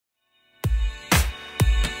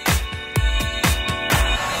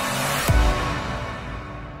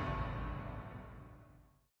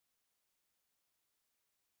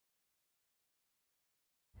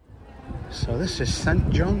So this is St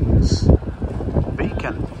John's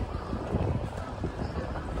Beacon.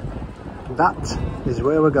 That is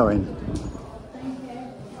where we're going.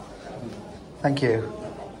 Thank you.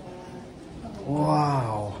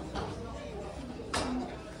 Wow.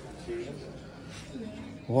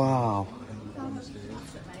 Wow.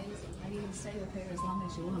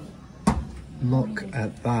 Look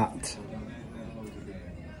at that.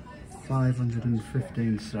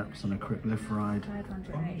 515 steps on a quick lift ride.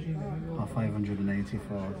 584. Or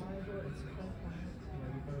 584.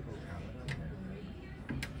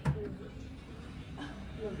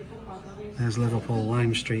 There's Liverpool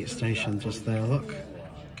Lime Street Station just there, look.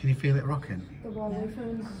 Can you feel it rocking?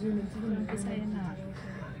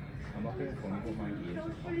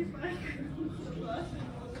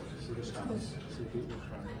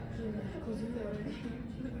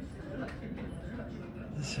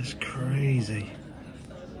 This is crazy.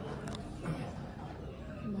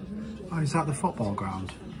 Oh, is that the football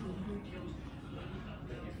ground?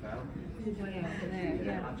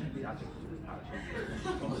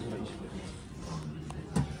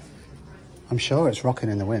 I'm sure it's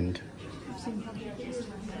rocking in the wind.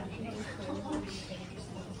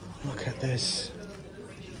 Look at this.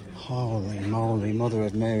 Holy moly, Mother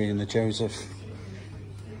of Mary and the Joseph.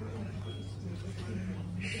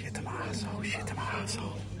 Shit to my arsehole, shit to my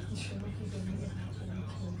arsehole.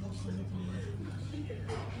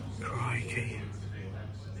 Crikey.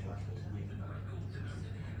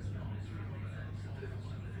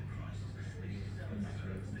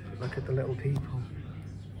 Look at the little people.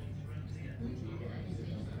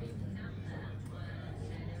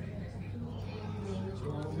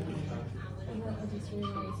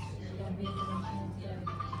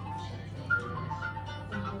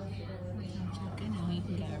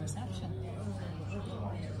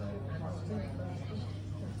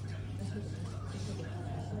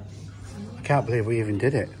 I can't believe we even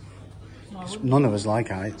did it. None of us like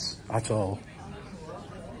heights at all.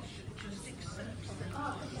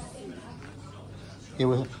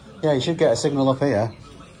 Yeah, you should get a signal up here.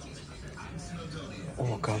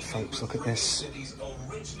 Oh God, folks, look at this.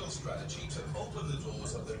 Original strategy to open the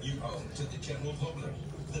doors of the new home to the general public.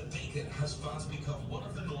 The Beacon has fast become one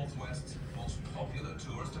of the Northwest's most popular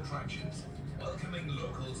tourist attractions, welcoming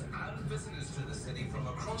locals and visitors to the city from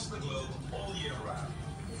across the globe all year round.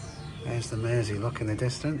 There's the Mersey, look in the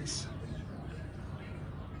distance.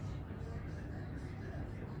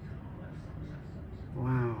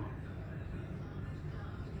 Wow.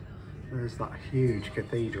 There's that huge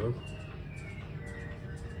cathedral.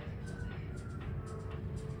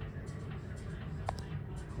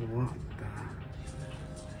 What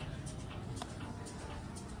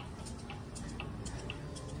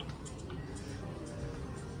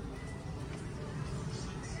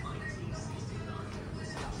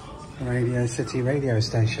the? Radio City radio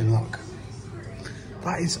station, look.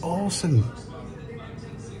 That is awesome.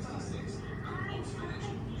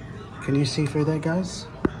 Can you see through there, guys?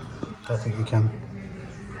 I think you can.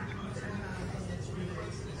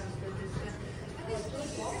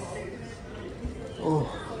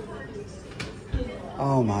 Oh.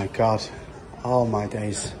 Oh my God. Oh my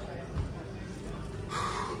days.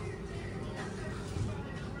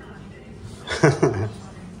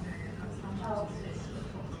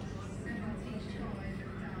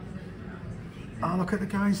 Oh, look at the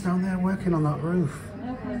guys down there working on that roof.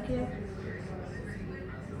 No, thank you.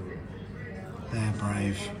 They're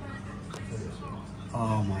brave.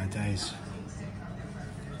 Oh my days.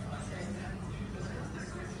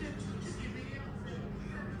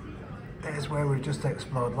 There's where we've just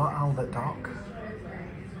explored. What, Albert Dock?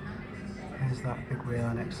 Here's that big wheel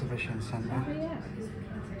and exhibition centre. Oh, yeah.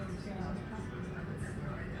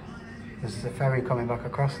 This is a ferry coming back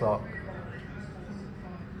across, look.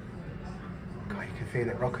 God, you can feel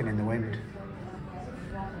it rocking in the wind.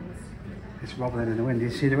 It's wobbling in the wind. Do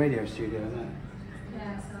you see the radio studio there?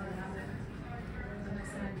 Yeah,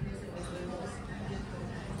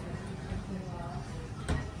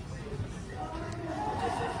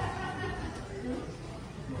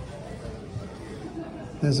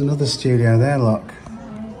 There's another studio there, look.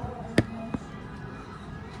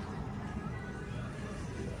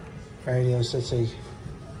 Radio City.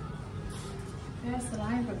 There's the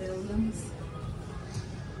library buildings.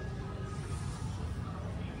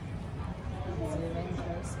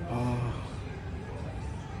 Oh.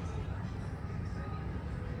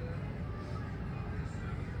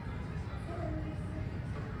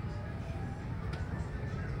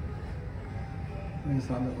 There's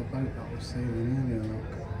that little boat that was sailing earlier, look.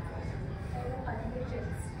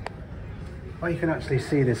 Oh, you can actually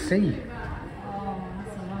see the sea. Oh,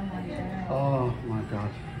 that's a long way down. Oh my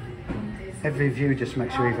God. Every view just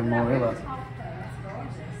makes you even more ill.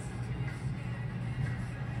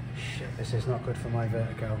 Shit, this is not good for my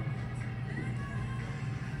vertigo.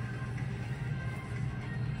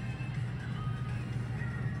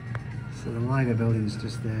 So the Liver building's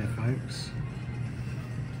just there, folks.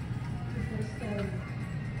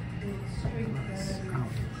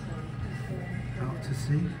 Out to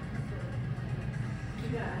sea.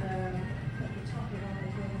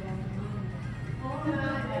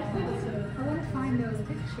 I want to find those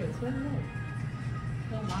pictures. Where are they?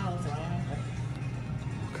 They're miles away, aren't they?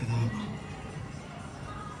 Look at that.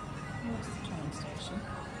 Where's the train station?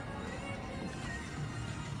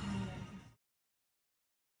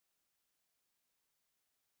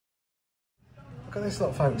 Look at this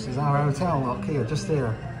lot, folks. It's our hotel lock here, just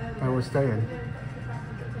here, where we're staying.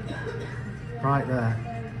 Right there.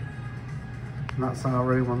 And that's our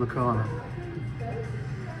room on the corner.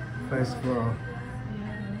 First floor.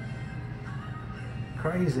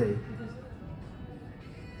 Crazy.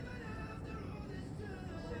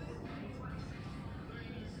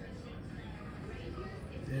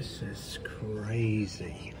 This is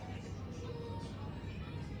crazy.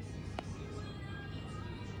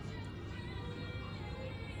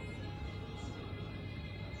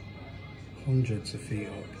 Hundreds of feet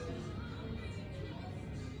up.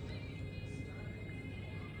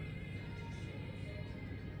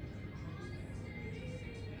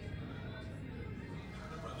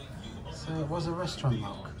 So it was a restaurant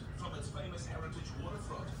lock. From its famous heritage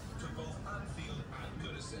waterfront to both Anfield and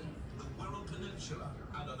Goodison, the Wirral Peninsula,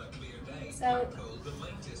 and on a clear day, So, the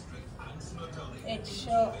Lake District and Smokey. it's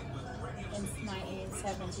shut in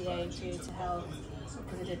 1978 due to health,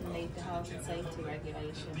 because it didn't meet the health and safety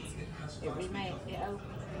regulations. It opened.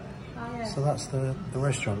 Oh, yeah. So that's the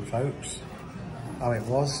restaurant, folks. How it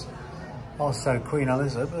was. Also Queen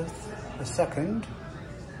Elizabeth II.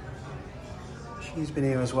 She's been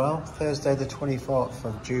here as well. Thursday the 24th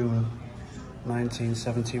of June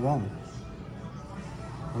 1971.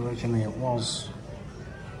 Originally it was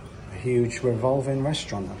a huge revolving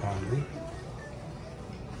restaurant apparently.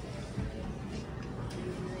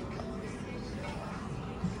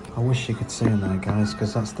 I wish you could see in there, guys,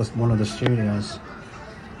 because that's one of the studios.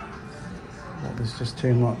 That was just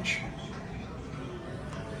too much.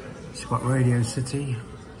 It's got Radio City,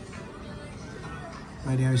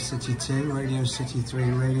 Radio City 2, Radio City 3,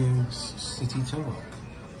 Radio City Talk.